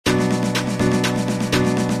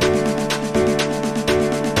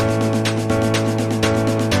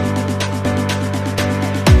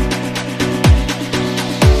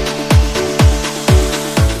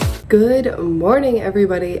Good morning,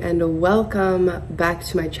 everybody, and welcome back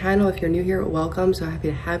to my channel. If you're new here, welcome. So happy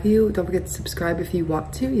to have you. Don't forget to subscribe if you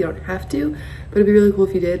want to. You don't have to, but it'd be really cool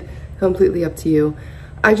if you did. Completely up to you.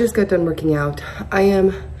 I just got done working out. I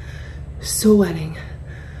am sweating.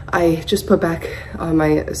 I just put back on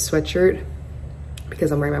my sweatshirt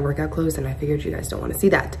because I'm wearing my workout clothes and I figured you guys don't want to see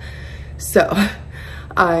that. So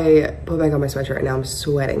I put back on my sweatshirt and now I'm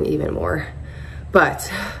sweating even more. But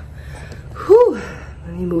whew,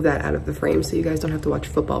 let me move that out of the frame so you guys don't have to watch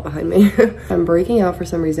football behind me. I'm breaking out for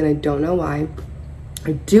some reason. I don't know why.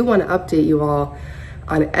 I do want to update you all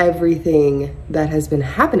on everything that has been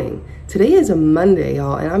happening. Today is a Monday,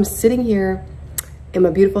 y'all, and I'm sitting here in my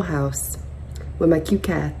beautiful house with my cute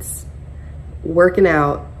cats, working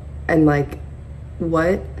out, and like,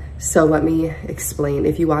 what? So let me explain.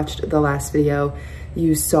 If you watched the last video,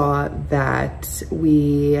 you saw that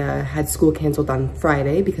we had school canceled on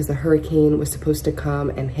Friday because the hurricane was supposed to come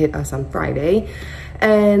and hit us on Friday.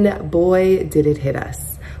 And boy, did it hit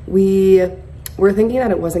us. We were thinking that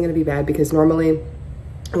it wasn't gonna be bad because normally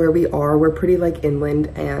where we are, we're pretty like inland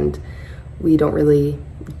and we don't really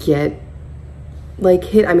get like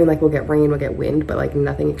hit. I mean, like we'll get rain, we'll get wind, but like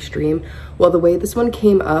nothing extreme. Well, the way this one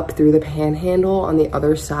came up through the panhandle on the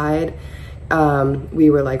other side, we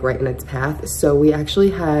were like right in its path. So we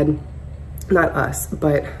actually had, not us,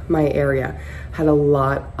 but my area had a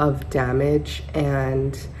lot of damage.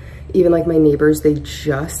 And even like my neighbors, they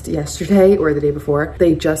just yesterday or the day before,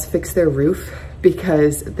 they just fixed their roof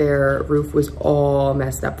because their roof was all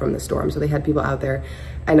messed up from the storm. So they had people out there,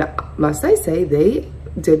 and must I say, they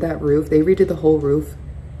did that roof, they redid the whole roof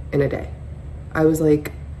in a day. I was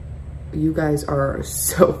like, you guys are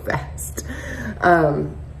so fast.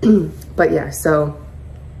 But yeah, so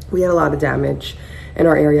we had a lot of damage in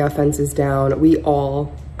our area, fences down. We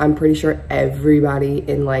all, I'm pretty sure everybody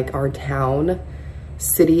in like our town,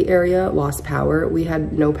 city area lost power. We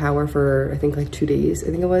had no power for, I think like 2 days, I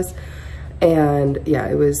think it was. And yeah,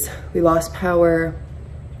 it was, we lost power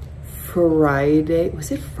Friday.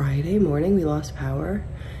 Was it Friday morning we lost power?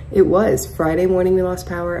 It was Friday morning we lost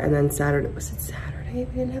power, and then Saturday, was it Saturday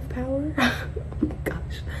we didn't have power? Oh my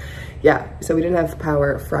gosh. Yeah, so we didn't have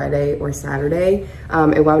power Friday or Saturday.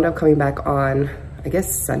 It wound up coming back on, I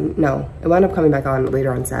guess, no, it wound up coming back on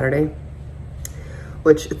later on Saturday,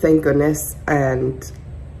 which thank goodness. And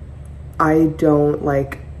I don't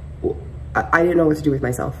like, I didn't know what to do with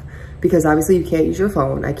myself because obviously you can't use your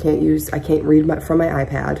phone. I can't read from my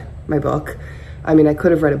iPad, my book. I mean, I could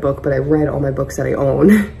have read a book, but I read all my books that I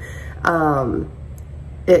own.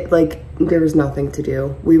 There was nothing to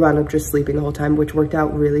do. We wound up just sleeping the whole time, which worked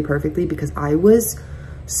out really perfectly because I was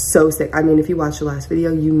so sick. I mean, if you watched the last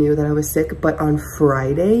video, you knew that I was sick, but on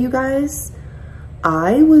Friday, you guys,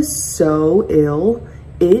 I was so ill.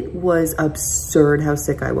 It was absurd how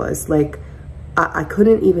sick I was. Like, I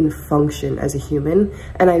couldn't even function as a human,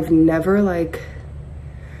 and I've never like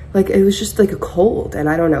it was just like a cold, and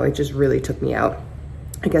I don't know, it just really took me out.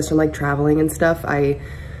 I guess from like traveling and stuff, I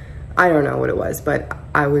don't know what it was, but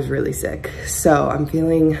I was really sick. So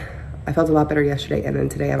I felt a lot better yesterday, and then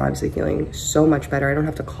today I'm obviously feeling so much better. I don't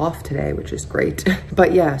have to cough today, which is great.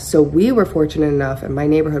 But yeah, so we were fortunate enough, and my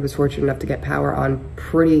neighborhood was fortunate enough to get power on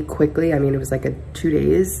pretty quickly. I mean, it was like 2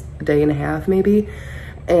 days, a day and a half maybe.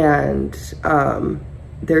 And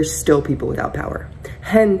there's still people without power.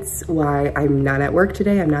 Hence why I'm not at work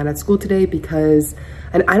today. I'm not at school today because,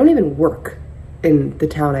 and I don't even work in the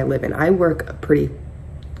town I live in. I work a pretty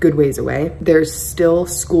good ways away. There's still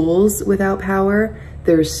schools without power.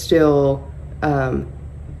 There's still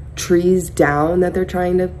trees down that they're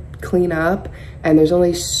trying to clean up. And there's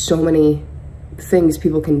only so many things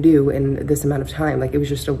people can do in this amount of time. Like, it was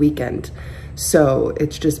just a weekend. So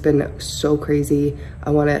it's just been so crazy. I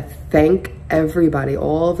want to thank everybody,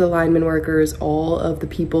 all of the lineman workers, all of the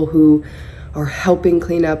people who are helping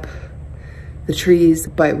clean up the trees.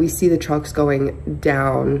 But we see the trucks going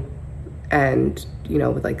down, and you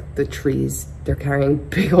know, with like the trees, they're carrying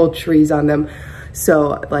big old trees on them.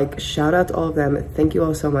 So like, shout out to all of them. Thank you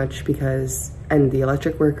all so much because, and the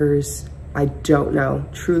electric workers, I don't know,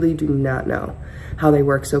 truly do not know how they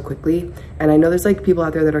work so quickly. And I know there's like people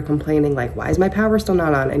out there that are complaining like, why is my power still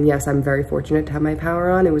not on? And yes, I'm very fortunate to have my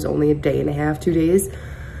power on. It was only a day and a half, 2 days,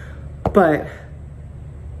 but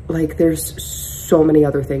like there's so many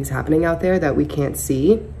other things happening out there that we can't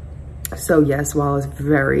see. So yes, while it's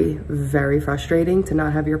very, very frustrating to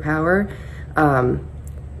not have your power,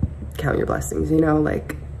 count your blessings, you know,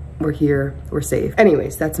 like we're here, we're safe.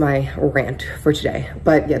 Anyways, that's my rant for today.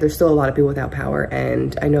 But yeah, there's still a lot of people without power,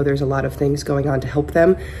 and I know there's a lot of things going on to help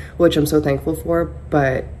them, which I'm so thankful for.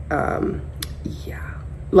 But yeah,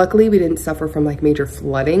 Luckily, we didn't suffer from like major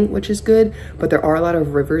flooding, which is good, but there are a lot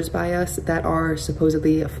of rivers by us that are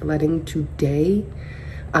supposedly flooding today.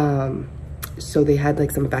 So they had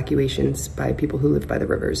like some evacuations by people who live by the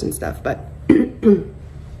rivers and stuff, but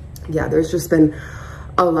yeah, there's just been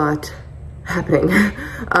a lot happening.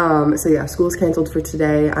 So yeah, school's canceled for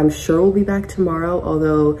today. I'm sure we'll be back tomorrow,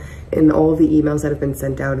 although in all the emails that have been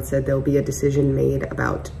sent out, it said there'll be a decision made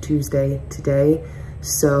about Tuesday today.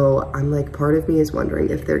 So I'm like, part of me is wondering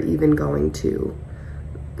if they're even going to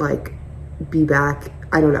like be back.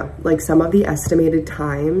 I don't know, like some of the estimated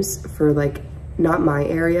times for like, not my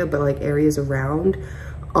area, but like areas around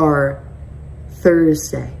are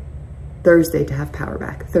Thursday to have power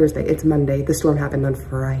back. Thursday, it's Monday. The storm happened on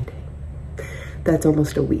Friday. That's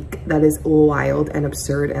almost a week. That is wild and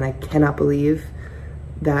absurd. And I cannot believe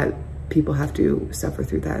that people have to suffer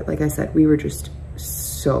through that. Like I said, we were just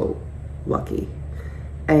so lucky.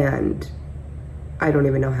 And I don't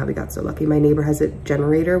even know how we got so lucky. My neighbor has a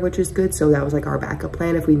generator, which is good. So that was like our backup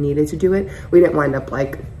plan if we needed to do it. We didn't wind up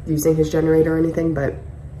like using his generator or anything, but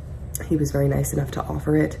he was very nice enough to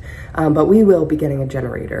offer it. But we will be getting a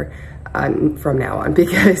generator from now on,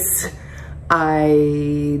 because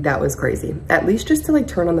that was crazy. At least just to like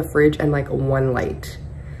turn on the fridge and like one light.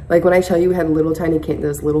 Like when I tell you we had little tiny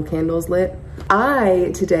those little candles lit.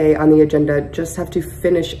 I today on the agenda just have to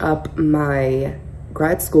finish up my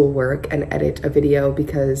grad school work and edit a video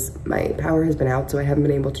because my power has been out, so I haven't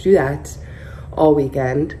been able to do that all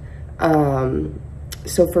weekend.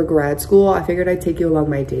 So for grad school, I figured I'd take you along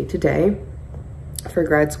my day today. For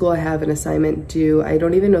grad school, I have an assignment due. I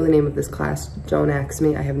don't even know the name of this class. Don't ask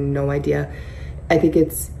me. I have no idea. I think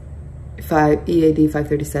it's EAD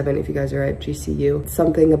 537 if you guys are at GCU.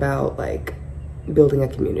 Something about like building a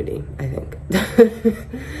community, I think.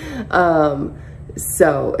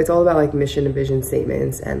 So it's all about like mission and vision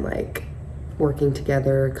statements and like working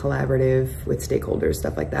together, collaborative with stakeholders,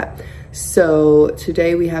 stuff like that. So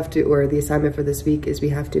today we have to, or the assignment for this week is we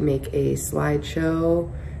have to make a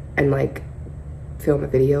slideshow and like film a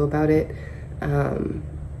video about it,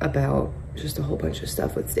 about just a whole bunch of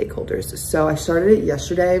stuff with stakeholders. So I started it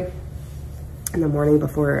yesterday in the morning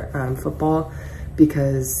before football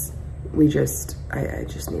because I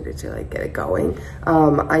just needed to like get it going.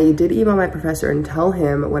 I did email my professor and tell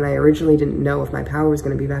him when I originally didn't know if my power was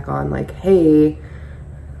gonna be back on, like, hey,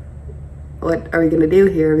 what are we gonna do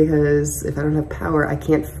here? Because if I don't have power, I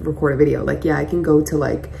can't record a video. Like, yeah, I can go to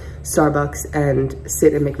like Starbucks and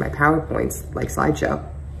sit and make my PowerPoints, like slideshow,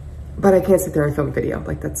 but I can't sit there and film a video.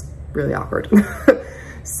 Like, that's really awkward.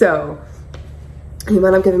 So he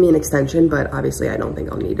wound up giving me an extension, but obviously I don't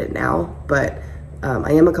think I'll need it now. But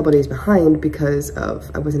I am a couple days behind because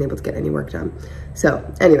I wasn't able to get any work done. So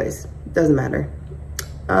anyways, doesn't matter.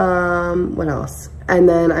 What else? And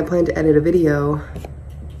then I plan to edit a video,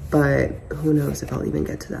 but who knows if I'll even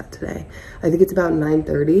get to that today. I think it's about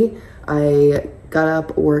 9:30. I got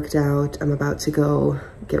up, worked out. I'm about to go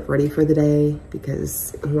get ready for the day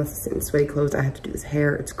because who wants to sit in sweaty clothes? I have to do this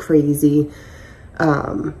hair, it's crazy.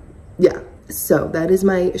 Yeah, so that is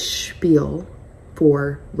my spiel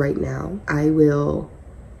for right now. I will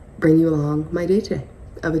bring you along my day today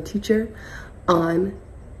of a teacher on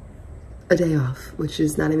a day off, which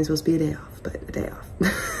is not even supposed to be a day off, but a day off.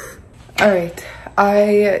 All right,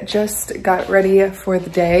 I just got ready for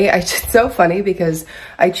the day. It's so funny because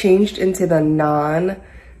I changed into the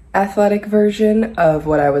non-athletic version of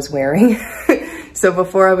what I was wearing. So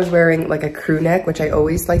before I was wearing like a crew neck, which I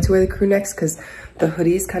always like to wear the crew necks because the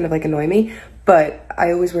hoodies kind of like annoy me, but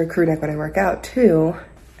I always wear a crew neck when I work out too.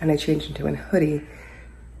 And I changed into a hoodie,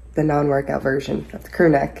 the non-workout version of the crew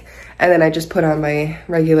neck. And then I just put on my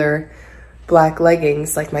regular black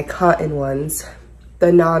leggings, like my cotton ones,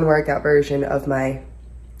 the non-workout version of my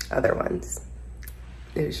other ones.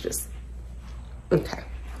 It was just, okay,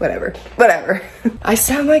 whatever. I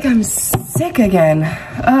sound like I'm sick again.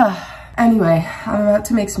 Anyway, I'm about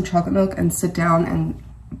to make some chocolate milk and sit down and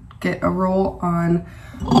get a roll on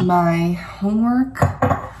my homework.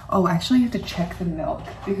 Oh, actually I have to check the milk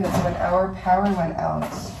because when our power went out,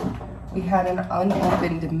 we had an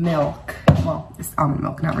unopened milk. Well, it's almond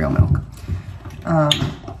milk, not real milk.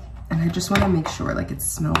 And I just want to make sure like it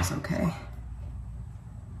smells okay.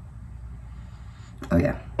 Oh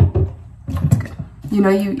yeah, it's good. You know,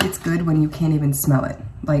 it's good when you can't even smell it.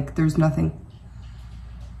 Like there's nothing.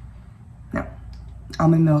 No,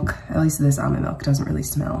 almond milk, at least this almond milk doesn't really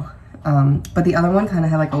smell. But the other one kind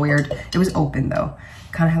of had like a weird, it was open though,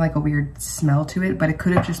 kind of had like a weird smell to it, but it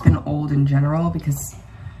could have just been old in general because,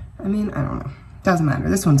 I mean, I don't know. Doesn't matter,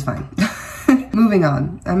 this one's fine. Moving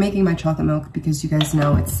on, I'm making my chocolate milk because you guys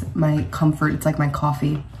know it's my comfort, it's like my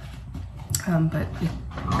coffee. but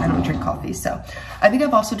I don't drink coffee. So I think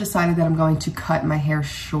I've also decided that I'm going to cut my hair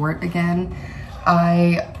short again.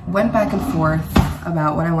 I went back and forth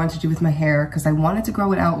about what I wanted to do with my hair because I wanted to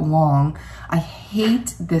grow it out long. I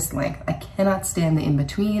hate this length. I cannot stand the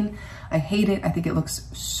in-between. I hate it. I think it looks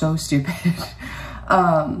so stupid.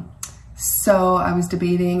 So I was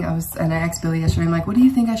debating, and I asked Billy yesterday, I'm like, what do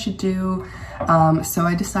you think I should do? So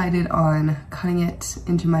I decided on cutting it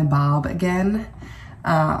into my bob again.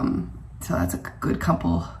 So that's a good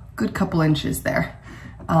couple inches there.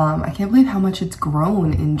 I can't believe how much it's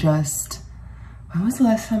grown in just, when was the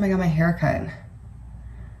last time I got my hair cut?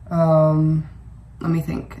 Let me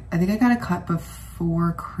think. I think I got a cut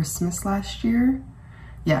before Christmas last year.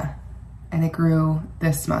 Yeah, and it grew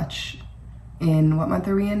this much. In what month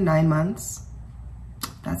are we in? 9 months.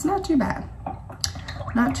 That's not too bad.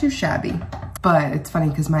 Not too shabby. But it's funny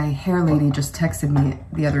because my hair lady just texted me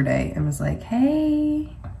the other day and was like,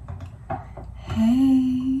 hey.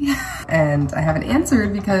 And I haven't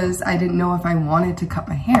answered because I didn't know if I wanted to cut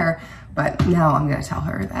my hair, but now I'm gonna tell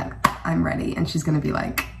her that I'm ready, and she's gonna be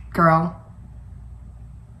like, girl,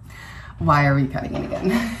 why are we cutting it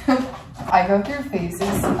again? I go through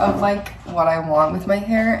phases of like what I want with my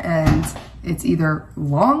hair, and it's either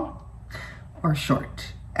long or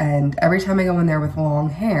short. And every time I go in there with long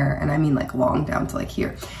hair, and I mean like long down to like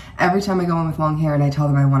here, every time I go in with long hair and I tell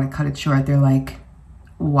them I want to cut it short, they're like,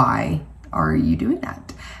 why are you doing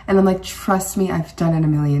that? And I'm like, trust me, I've done it a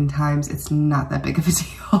million times. It's not that big of a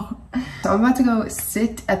deal. So I'm about to go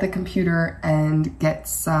sit at the computer and get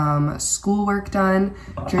some schoolwork done,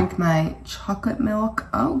 drink my chocolate milk.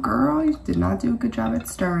 Oh girl, you did not do a good job at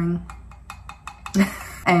stirring.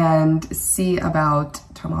 And see about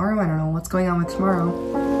tomorrow. I don't know what's going on with tomorrow.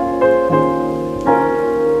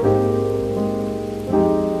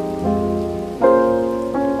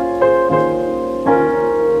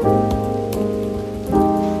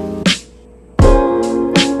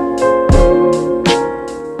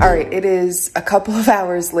 It is a couple of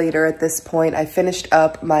hours later at this point. I finished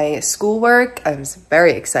up my schoolwork. I was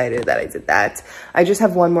very excited that I did that. I just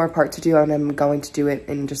have one more part to do, and I'm going to do it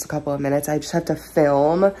in just a couple of minutes. I just have to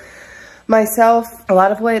film myself. A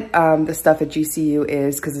lot of what the stuff at GCU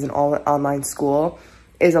is, because it's an online school,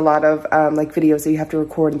 is a lot of like videos that you have to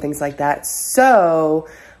record and things like that. So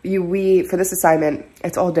for this assignment,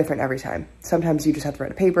 it's all different every time. Sometimes you just have to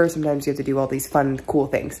write a paper. Sometimes you have to do all these fun, cool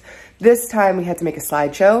things. This time we had to make a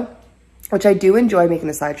slideshow, which I do enjoy making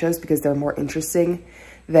the slideshows because they're more interesting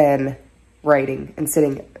than writing and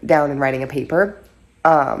sitting down and writing a paper.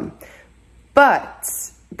 But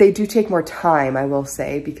they do take more time, I will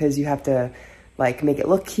say, because you have to like make it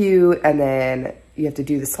look cute, and then you have to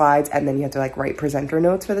do the slides, and then you have to like write presenter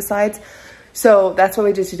notes for the slides. So that's what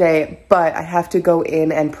we did today, but I have to go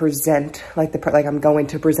in and present, like I'm going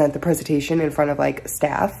to present the presentation in front of like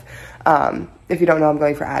staff. If you don't know, I'm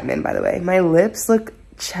going for admin, by the way. My lips look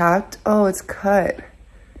chapped. Oh, it's cut.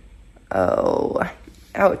 Oh,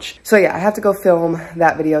 ouch. So yeah, I have to go film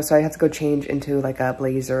that video, so I have to go change into like a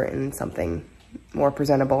blazer and something more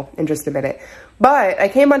presentable in just a minute. But I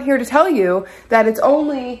came on here to tell you that it's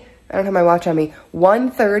only, I don't have my watch on me,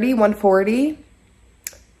 1:30, 1:40.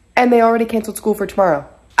 And they already canceled school for tomorrow.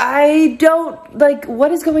 I don't, like,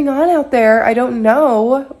 what is going on out there? I don't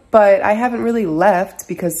know, but I haven't really left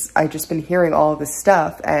because I've just been hearing all of this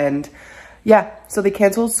stuff. And yeah, so they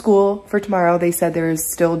canceled school for tomorrow. They said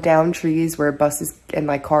there's still down trees where buses and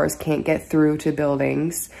like cars can't get through to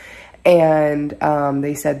buildings. And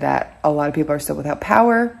they said that a lot of people are still without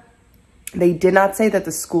power. They did not say that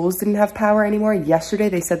the schools didn't have power anymore. Yesterday,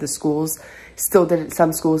 they said the schools still didn't,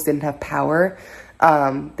 some schools didn't have power.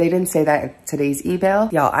 They didn't say that in today's email.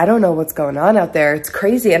 Y'all, I don't know what's going on out there. It's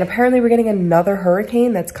crazy. And apparently we're getting another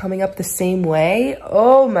hurricane that's coming up the same way.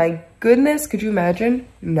 Oh my goodness. Could you imagine?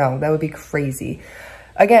 No, that would be crazy.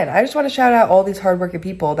 Again, I just want to shout out all these hardworking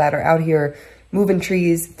people that are out here moving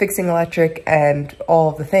trees, fixing electric, and all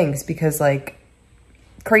of the things, because like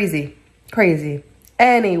crazy.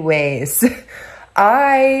 Anyways,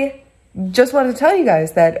 I just wanted to tell you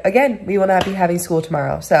guys that, again, we will not be having school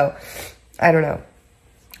tomorrow. So I don't know.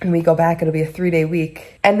 When we go back, it'll be a 3-day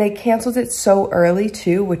week. And they canceled it so early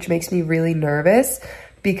too, which makes me really nervous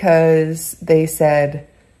because they said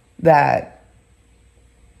that,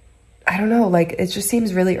 I don't know, like it just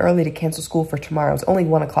seems really early to cancel school for tomorrow. It's only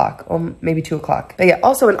 1 o'clock, or maybe 2 o'clock. But yeah,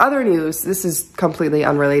 also in other news, this is completely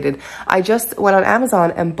unrelated. I just went on Amazon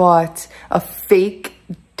and bought a fake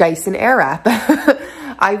Dyson Airwrap.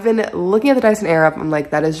 I've been looking at the Dyson Airwrap. I'm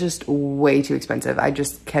like, that is just way too expensive. I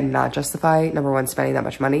just cannot justify, number one, spending that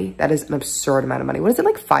much money. That is an absurd amount of money. What is it,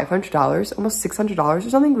 like $500, almost $600 or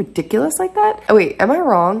something ridiculous like that? Oh wait, am I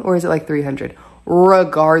wrong? Or is it like 300?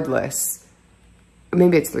 Regardless,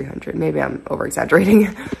 maybe it's 300. Maybe I'm over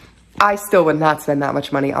exaggerating. I still would not spend that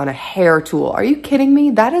much money on a hair tool. Are you kidding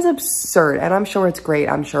me? That is absurd. And I'm sure it's great.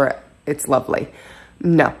 I'm sure it's lovely.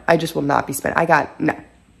 No, I just will not be spending. I got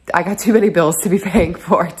too many bills to be paying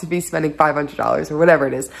for to be spending $500 or whatever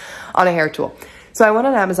it is on a hair tool. So I went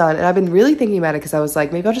on Amazon and I've been really thinking about it because I was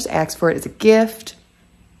like, maybe I'll just ask for it as a gift.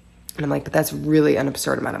 And I'm like, but that's really an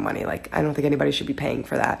absurd amount of money. Like, I don't think anybody should be paying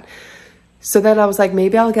for that. So then I was like,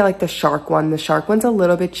 maybe I'll get like the Shark one. The Shark one's a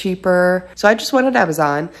little bit cheaper. So I just went on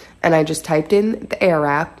Amazon and I just typed in the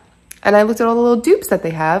Airwrap and I looked at all the little dupes that they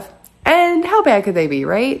have. And how bad could they be,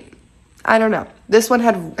 right? I don't know. This one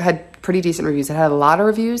had pretty decent reviews. It had a lot of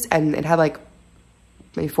reviews and it had like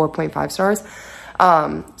maybe 4.5 stars.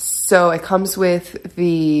 So it comes with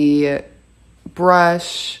the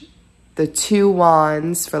brush, the 2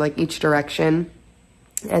 wands for like each direction.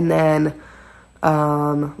 And then,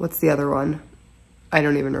 what's the other one? I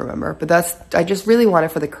don't even remember, but I just really want it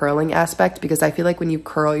for the curling aspect because I feel like when you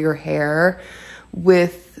curl your hair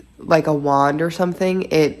with like a wand or something,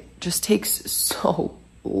 it just takes so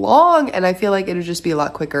long and I feel like it would just be a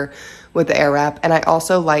lot quicker with the Airwrap. And I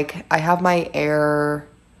also I have my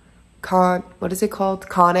what is it called?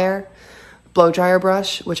 Conair blow dryer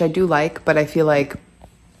brush, which I do like, but I feel like,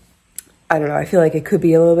 I don't know, I feel like it could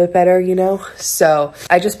be a little bit better, you know? So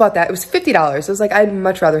I just bought that. It was $50. It was like, I'd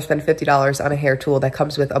much rather spend $50 on a hair tool that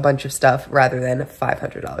comes with a bunch of stuff rather than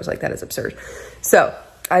 $500. Like, that is absurd. So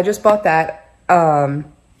I just bought that.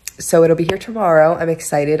 So it'll be here tomorrow. I'm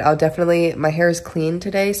excited. My hair is clean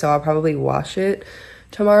today, so I'll probably wash it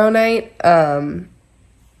tomorrow night.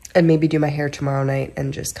 And maybe do my hair tomorrow night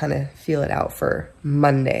and just kind of feel it out for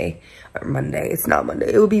Monday. Or Monday, it's not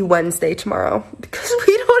Monday. It will be Wednesday tomorrow because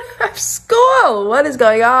we don't have school. What is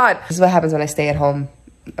going on? This is what happens when I stay at home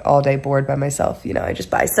all day bored by myself. You know, I just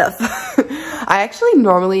buy stuff. I actually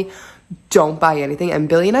normally don't buy anything. And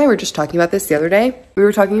Billy and I were just talking about this the other day. We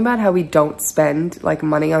were talking about how we don't spend like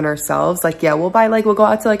money on ourselves. Like, yeah, we'll go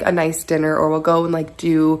out to like a nice dinner or we'll go and like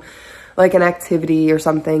do like an activity or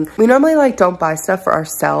something. We normally like don't buy stuff for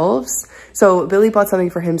ourselves. So Billy bought something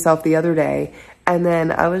for himself the other day. And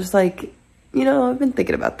then I was like, you know, I've been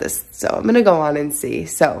thinking about this. So I'm going to go on and see.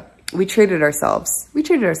 So we treated ourselves.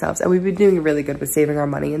 And we've been doing really good with saving our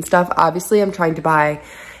money and stuff. Obviously, I'm trying to buy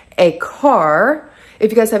a car.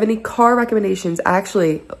 If you guys have any car recommendations,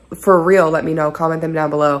 actually, for real, let me know. Comment them down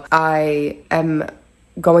below. I am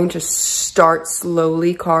going to start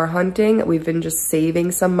slowly car hunting. We've been just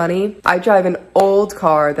saving some money. I drive an old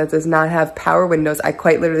car that does not have power windows. I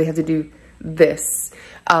quite literally have to do this.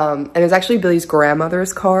 And it was actually Billy's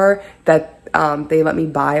grandmother's car that they let me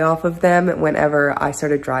buy off of them whenever I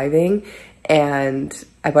started driving. And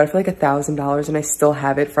I bought it for like $1,000 and I still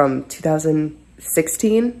have it from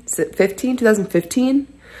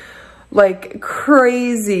 2015. Like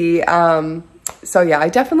crazy. So yeah, I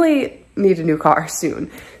definitely need a new car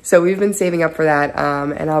soon. So we've been saving up for that.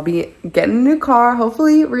 And I'll be getting a new car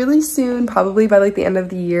hopefully really soon, probably by like the end of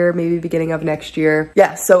the year, maybe beginning of next year.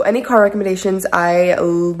 Yeah, so any car recommendations I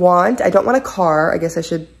don't want a car. I guess I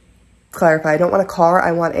should clarify. I don't want a car.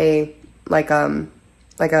 I want a like a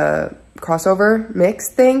crossover mix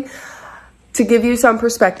thing. To give you some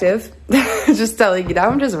perspective, just telling you now,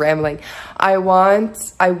 I'm just rambling. I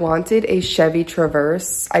wanted a Chevy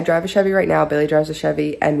Traverse. I drive a Chevy right now. Billy drives a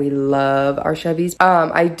Chevy and we love our Chevys.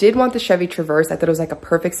 I did want the Chevy Traverse. I thought it was like a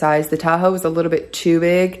perfect size. The Tahoe was a little bit too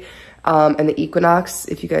big. And the Equinox,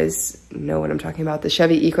 if you guys know what I'm talking about, the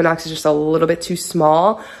Chevy Equinox is just a little bit too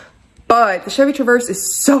small. But the Chevy Traverse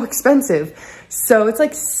is so expensive. So it's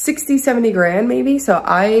like 60, 70 grand maybe. So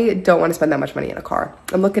I don't want to spend that much money in a car.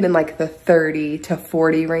 I'm looking in like the 30 to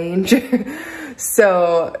 40 range.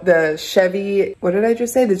 So the Chevy, what did I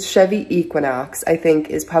just say? The Chevy Equinox, I think,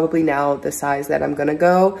 is probably now the size that I'm gonna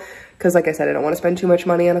go. Cause like I said, I don't want to spend too much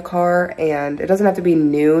money on a car, and it doesn't have to be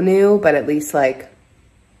new, but at least like,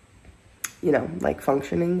 you know, like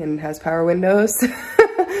functioning and has power windows.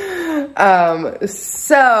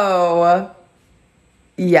 So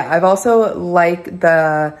yeah, I've also liked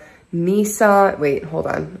the Nissan, wait, hold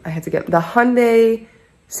on. I had to get the Hyundai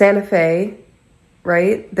Santa Fe,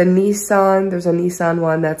 right? The Nissan, there's a Nissan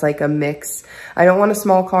one that's like a mix. I don't want a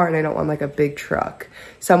small car and I don't want like a big truck.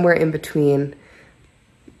 Somewhere in between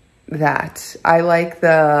that. I like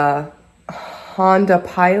the Honda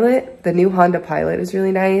Pilot. The new Honda Pilot is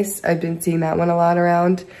really nice. I've been seeing that one a lot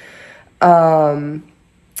around.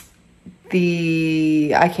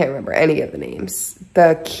 I can't remember any of the names.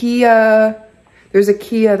 The Kia, there's a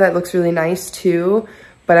Kia that looks really nice too,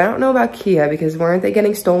 but I don't know about Kia because weren't they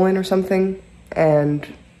getting stolen or something? And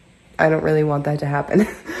I don't really want that to happen.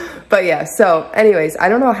 But yeah, so anyways, I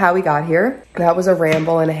don't know how we got here. That was a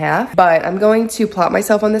ramble and a half, but I'm going to plop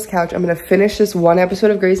myself on this couch. I'm gonna finish this one episode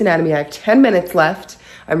of Grey's Anatomy. I have 10 minutes left.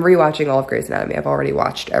 I'm rewatching all of Grey's Anatomy. I've already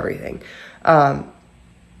watched everything. And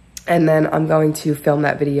then I'm going to film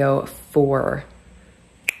that video for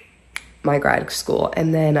my grad school.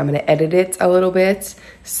 And then I'm gonna edit it a little bit,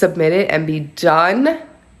 submit it, and be done.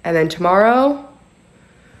 And then tomorrow,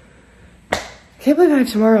 can't believe I have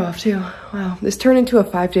tomorrow off too. Wow, this turned into a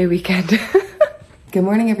 5-day weekend. Good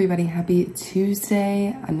morning, everybody. Happy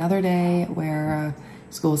Tuesday. Another day where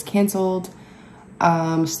school is canceled.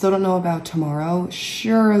 Still don't know about tomorrow.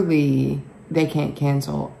 Surely they can't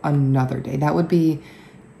cancel another day. That would be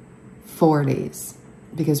 4 days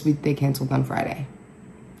because they canceled on Friday.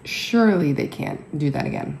 Surely they can't do that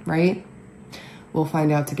again, right? We'll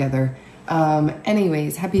find out together.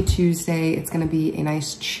 Anyways, happy Tuesday. It's gonna be a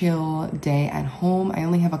nice chill day at home. I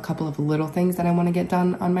only have a couple of little things that I want to get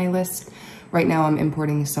done on my list. Right now I'm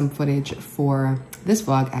importing some footage for this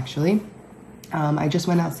vlog actually. I just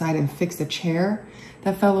went outside and fixed a chair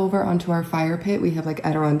that fell over onto our fire pit. We have like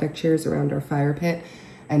Adirondack chairs around our fire pit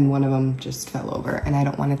and one of them just fell over and I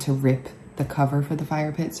don't want it to rip the cover for the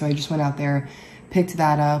fire pit. So I just went out there, picked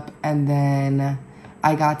that up, and then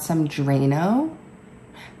I got some Drano.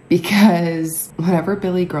 Because whenever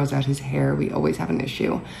Billy grows out his hair, we always have an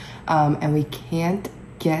issue. And we can't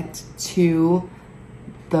get to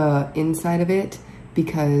the inside of it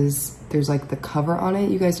because there's like the cover on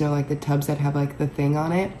it. You guys know like the tubs that have like the thing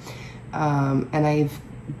on it. And I've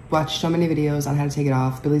watched so many videos on how to take it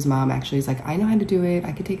off. Billy's mom actually is like, I know how to do it.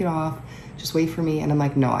 I could take it off. Just wait for me. And I'm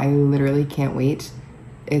like, no, I literally can't wait.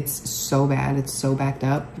 It's so bad. It's so backed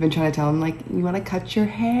up. I've been trying to tell him like, you want to cut your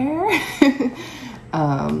hair?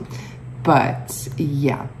 But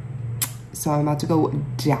yeah, so I'm about to go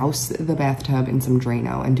douse the bathtub in some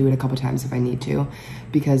Drano and do it a couple times if I need to,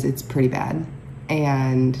 because it's pretty bad.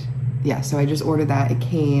 And yeah, so I just ordered that. It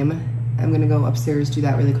came. I'm gonna go upstairs, do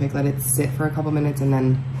that really quick, let it sit for a couple minutes and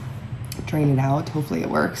then drain it out. Hopefully it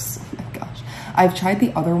works. Oh my gosh. I've tried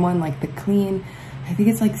the other one, like the clean, I think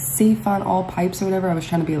it's like safe on all pipes or whatever. I was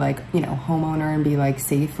trying to be like, you know, homeowner and be like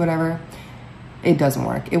safe, whatever. It doesn't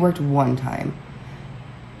work. It worked one time.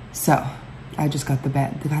 So I just got the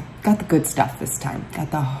got the good stuff this time.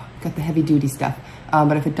 Got the heavy duty stuff.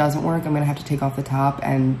 But if it doesn't work, I'm gonna have to take off the top.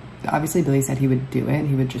 And obviously Billy said he would do it.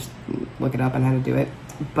 He would just look it up on how to do it.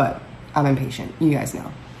 But I'm impatient. You guys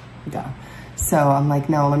know. Duh. So I'm like,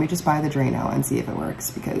 no, let me just buy the Drano and see if it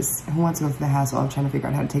works, because who wants to go through the hassle of trying to figure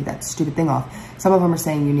out how to take that stupid thing off? Some of them are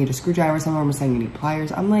saying you need a screwdriver. Some of them are saying you need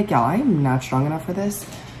pliers. I'm like, y'all, I'm not strong enough for this.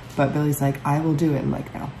 But Billy's like, I will do it. I'm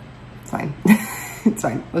like, no, it's fine. It's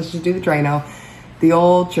fine. Let's just do the Drano. The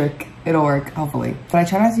old trick. It'll work, hopefully. But I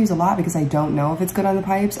try not to use a lot because I don't know if it's good on the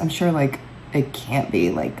pipes. I'm sure like it can't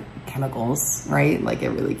be like chemicals, right? Like it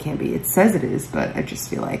really can't be. It says it is, but I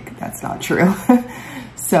just feel like that's not true.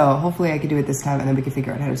 So hopefully I can do it this time and then we can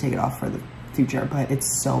figure out how to take it off for the future, but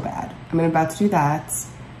it's so bad. I'm about to do that.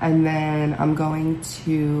 And then I'm going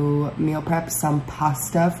to meal prep some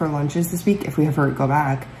pasta for lunches this week if we ever go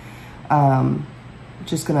back.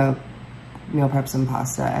 Just gonna meal prep some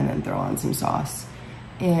pasta and then throw on some sauce.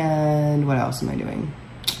 And what else am I doing?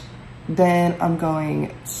 Then I'm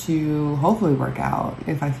going to hopefully work out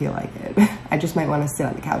if I feel like it. I just might want to sit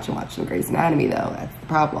on the couch and watch some Grey's Anatomy though. That's the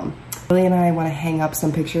problem. Billy and I want to hang up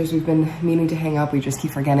some pictures we've been meaning to hang up. We just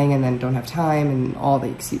keep forgetting and then don't have time and all the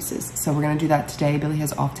excuses. So we're gonna do that today. Billy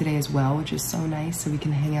has off today as well, which is so nice, so we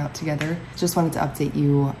can hang out together. Just wanted to update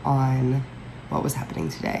you on what was happening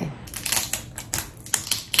today.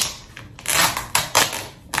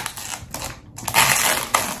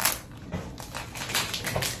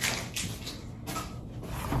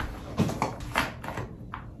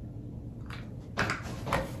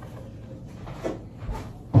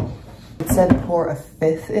 It said pour a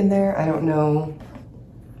fifth in there. I don't know.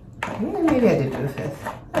 Maybe I did do a fifth.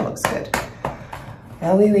 That looks good.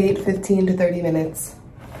 Now we wait 15 to 30 minutes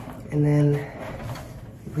and then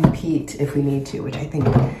repeat if we need to, which I think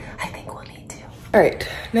we'll need to. All right,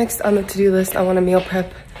 next on the to-do list, I want to meal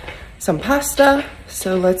prep some pasta.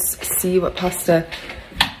 So let's see what pasta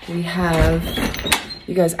we have.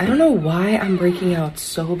 You guys, I don't know why I'm breaking out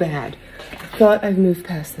so bad. I thought I've moved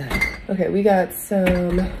past that. Okay, we got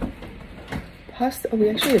some pasta. Oh, we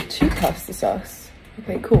actually have 2 pasta sauce.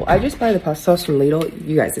 Okay, cool. I just buy the pasta sauce from Lidl.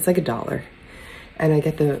 You guys, it's like $1. And I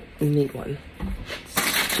get the meat one.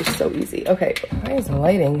 Just so easy. Okay, why is the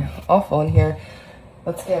lighting awful in here?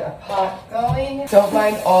 Let's get a pot going. Don't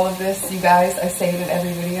mind all of this, you guys. I say it in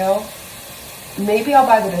every video. Maybe I'll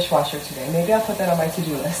buy the dishwasher today. Maybe I'll put that on my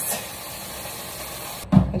to-do list.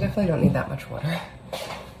 I definitely don't need that much water. I'm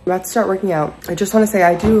about to start working out. I just want to say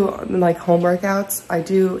I do like home workouts. I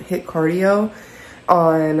do HIIT cardio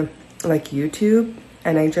on like YouTube,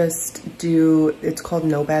 and I just do, it's called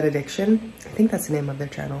No Bad Addiction. I think that's the name of their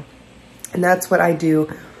channel. And that's what I do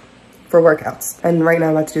for workouts. And right now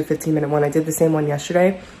I'm about to do a 15-minute one. I did the same one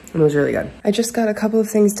yesterday and it was really good. I just got a couple of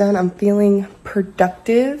things done. I'm feeling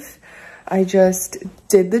productive. I just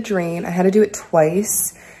did the drain. I had to do it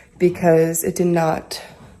twice because it did not,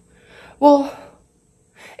 well,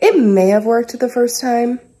 it may have worked the first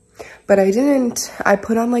time, but I didn't. I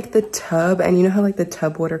put on like the tub, and you know how like the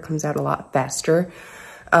tub water comes out a lot faster.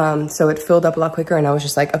 So it filled up a lot quicker, and I was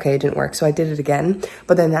just like, okay, it didn't work. So I did it again.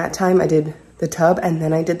 But then that time I did the tub and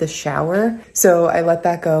then I did the shower. So I let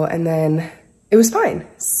that go and then it was fine.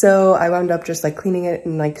 So I wound up just like cleaning it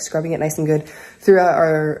and like scrubbing it nice and good throughout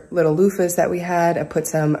our little loofahs that we had. I put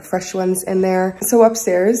some fresh ones in there. So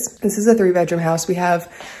upstairs, this is a 3-bedroom house. We have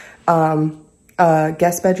a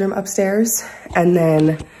guest bedroom upstairs and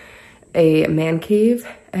then a man cave.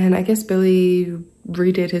 And I guess Billy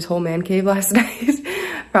redid his whole man cave last night,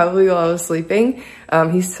 probably while I was sleeping.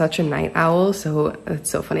 He's such a night owl, so it's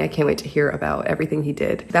so funny. I can't wait to hear about everything he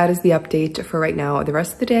did. That is the update for right now. The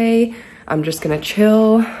rest of the day, I'm just gonna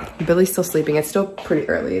chill. Billy's still sleeping. It's still pretty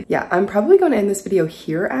early. Yeah, I'm probably gonna end this video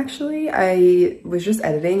here, actually. I was just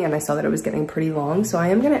editing and I saw that it was getting pretty long, so I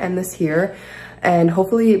am gonna end this here and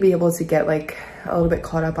hopefully be able to get like a little bit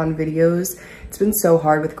caught up on videos. It's been so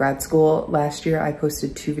hard with grad school. Last year, I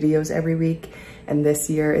posted 2 videos every week. And this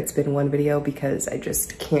year it's been 1 video because I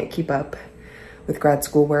just can't keep up with grad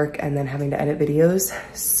school work and then having to edit videos.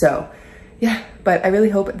 So yeah, but I really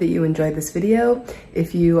hope that you enjoyed this video.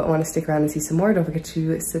 If you want to stick around and see some more, don't forget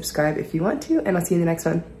to subscribe if you want to, and I'll see you in the next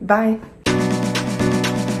one. Bye.